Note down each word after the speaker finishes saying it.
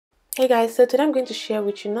Hey guys, so today I'm going to share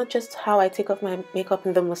with you not just how I take off my makeup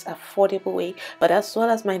in the most affordable way, but as well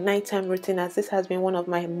as my nighttime routine, as this has been one of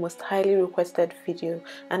my most highly requested videos.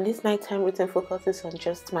 And this nighttime routine focuses on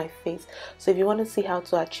just my face. So if you want to see how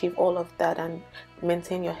to achieve all of that and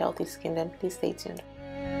maintain your healthy skin, then please stay tuned.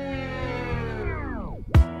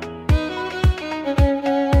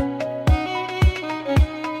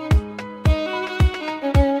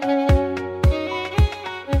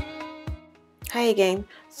 Hi again.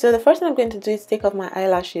 So the first thing I'm going to do is take off my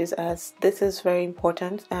eyelashes, as this is very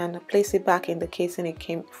important, and place it back in the casing it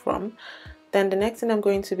came from. Then the next thing I'm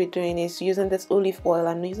going to be doing is using this olive oil.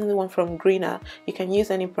 I'm using the one from Greener. You can use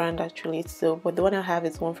any brand actually, but the one I have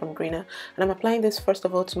is one from Greener. And I'm applying this first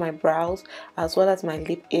of all to my brows as well as my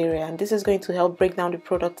lip area. And this is going to help break down the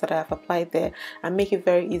product that I have applied there and make it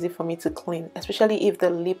very easy for me to clean, especially if the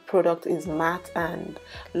lip product is matte and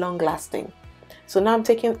long lasting. So now I'm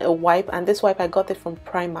taking a wipe, and this wipe I got it from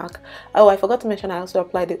Primark. Oh, I forgot to mention I also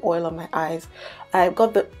applied the oil on my eyes. I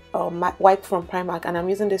got the wipe from Primark, and I'm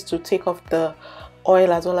using this to take off the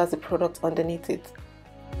oil as well as the product underneath it.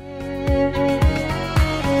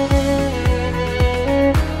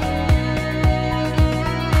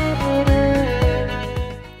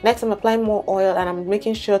 Next, I'm applying more oil, and I'm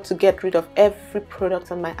making sure to get rid of every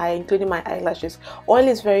product on my eye, including my eyelashes. Oil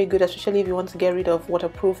is very good, especially if you want to get rid of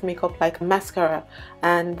waterproof makeup like mascara.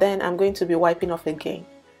 And then I'm going to be wiping off again.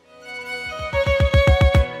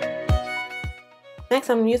 Next,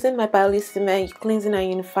 I'm using my Biolissime cleansing and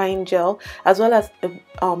unifying gel as well as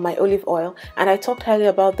my olive oil, and I talked highly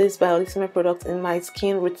about this Biolissime product in my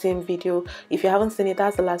skin routine video. If you haven't seen it,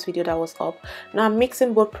 that's the last video that was up. Now I'm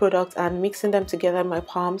mixing both products and mixing them together in my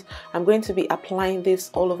palms. I'm going to be applying this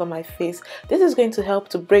all over my face. This is going to help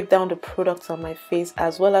to break down the products on my face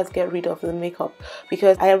as well as get rid of the makeup,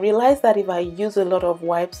 because I realized that if I use a lot of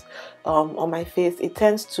wipes on my face, it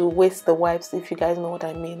tends to waste the wipes, if you guys know what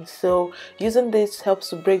I mean. So using this helps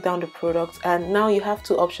to break down the products. And now you have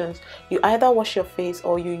two options: you either wash your face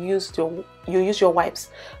or you use your wipes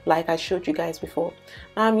like I showed you guys before.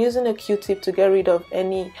 Now I'm using a Q-tip to get rid of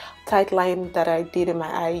any tight line that I did in my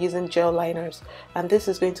eye using gel liners, and this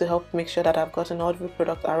is going to help make sure that I've gotten all the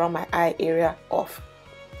product around my eye area off.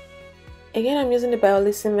 Again, I'm using the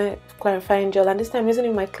Biolissime clarifying gel, and this time I'm using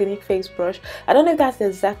it in my Clinique face brush. I don't know if that's the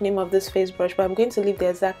exact name of this face brush, but I'm going to leave the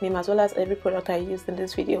exact name as well as every product I used in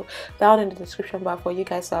this video down in the description bar for you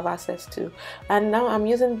guys to have access to. And now I'm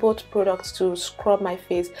using both products to scrub my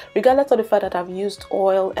face, regardless of the fact that I've used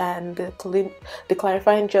oil and the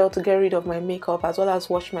clarifying gel to get rid of my makeup as well as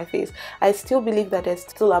wash my face. I still believe that there's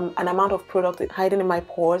still an amount of product hiding in my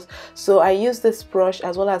pores, so I use this brush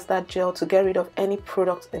as well as that gel to get rid of any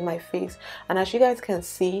product in my face. And as you guys can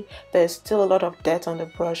see, there's still a lot of dirt on the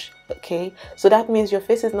brush. Okay, so that means your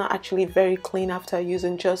face is not actually very clean after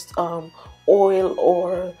using just oil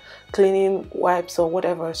or cleaning wipes or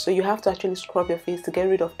whatever. So you have to actually scrub your face to get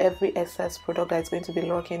rid of every excess product that's going to be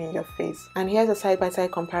lurking in your face. And here's a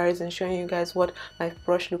side-by-side comparison showing you guys what my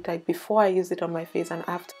brush looked like before I used it on my face and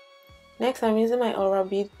after. Next, I'm using my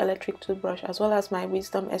Oral-B electric toothbrush as well as my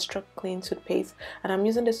Wisdom Extra Clean toothpaste, and I'm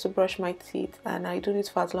using this to brush my teeth, and I do this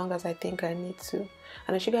for as long as I think I need to.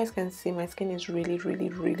 And as you guys can see, my skin is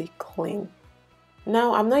really clean.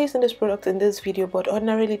 Now, I'm not using this product in this video, but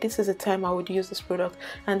ordinarily this is the time I would use this product,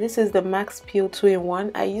 and this is the Max Peel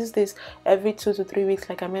 2-in-1. I use this every 2 to 3 weeks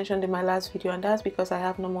like I mentioned in my last video, and that's because I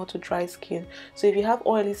have no more to dry skin. So if you have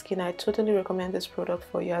oily skin, I totally recommend this product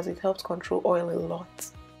for you, as it helps control oil a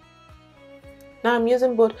lot. Now I'm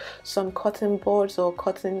using both some cotton buds or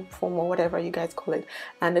cotton foam or whatever you guys call it,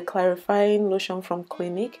 and the clarifying lotion from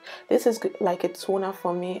Clinique. This is like a toner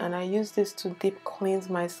for me, and I use this to deep cleanse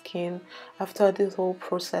my skin after this whole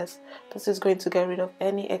process. This is going to get rid of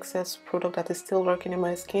any excess product that is still lurking in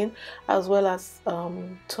my skin, as well as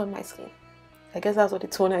tone my skin. I guess that's what the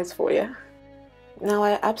toner is for, yeah. Now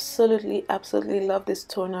I absolutely love this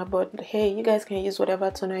toner, but hey, you guys can use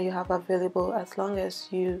whatever toner you have available as long as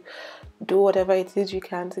you do whatever it is you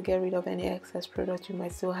can to get rid of any excess product you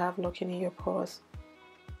might still have lurking in your pores.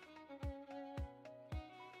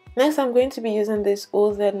 Next, I'm going to be using this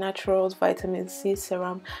OZ Naturals Vitamin C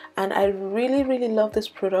Serum, and I really love this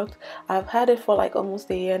product. I've had it for like almost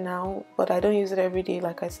a year now, but I don't use it every day.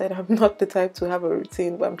 Like I said, I'm not the type to have a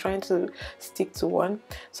routine, but I'm trying to stick to one.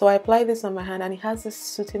 So I apply this on my hand, and it has this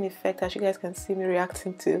soothing effect, as you guys can see me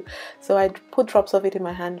reacting to. So I put drops of it in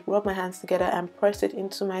my hand, rub my hands together, and press it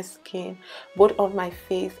into my skin, both on my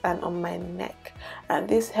face and on my neck. And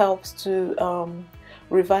this helps to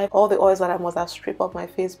revive all the oils that I must have stripped off my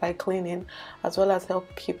face by cleaning, as well as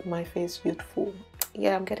help keep my face youthful.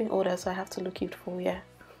 Yeah, I'm getting older, so I have to look youthful, yeah.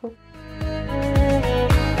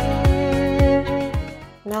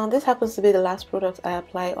 Now this happens to be the last product I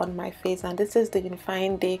apply on my face, and this is the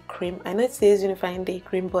Unifying Day Cream. I know it says Unifying Day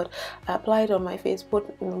Cream, but I apply it on my face both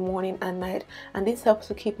in the morning and night, and this helps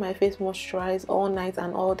to keep my face moisturized all night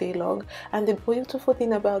and all day long. And the beautiful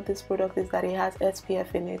thing about this product is that it has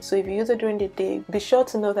SPF in it, so if you use it during the day, be sure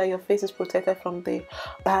to know that your face is protected from the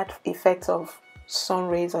bad effects of sun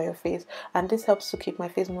rays on your face, and this helps to keep my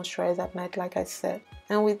face moisturized at night, like I said.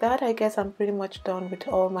 And with that, I guess I'm pretty much done with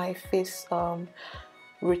all my face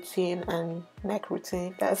routine and neck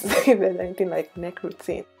routine. That's if there's anything like neck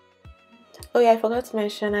routine. Oh yeah, I forgot to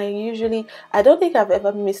mention, I don't think I've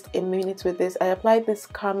ever missed a minute with this. I apply this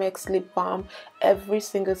Carmex lip balm every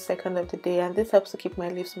single second of the day, and this helps to keep my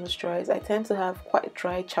lips moisturized. I tend to have quite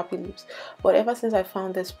dry, chappy lips, but ever since I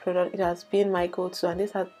found this product, it has been my go-to, and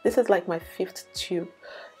this is like my 5th tube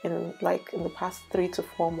in the past 3 to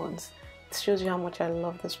 4 months. It shows you how much I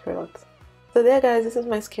love this product. So there guys, this is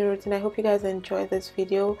my skin routine. I hope you guys enjoyed this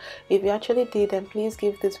video. If you actually did, then please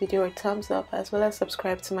give this video a thumbs up, as well as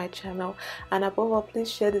subscribe to my channel, and above all,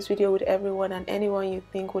 please share this video with everyone and anyone you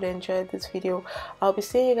think would enjoy this video. I'll be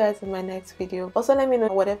seeing you guys in my next video. Also, let me know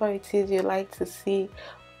whatever it is you like to see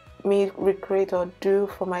me recreate or do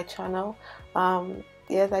for my channel.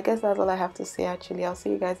 Yes, I guess that's all I have to say actually. I'll see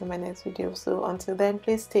you guys in my next video. So until then,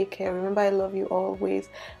 please take care. Remember, I love you always,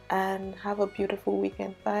 and have a beautiful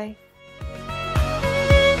weekend. Bye.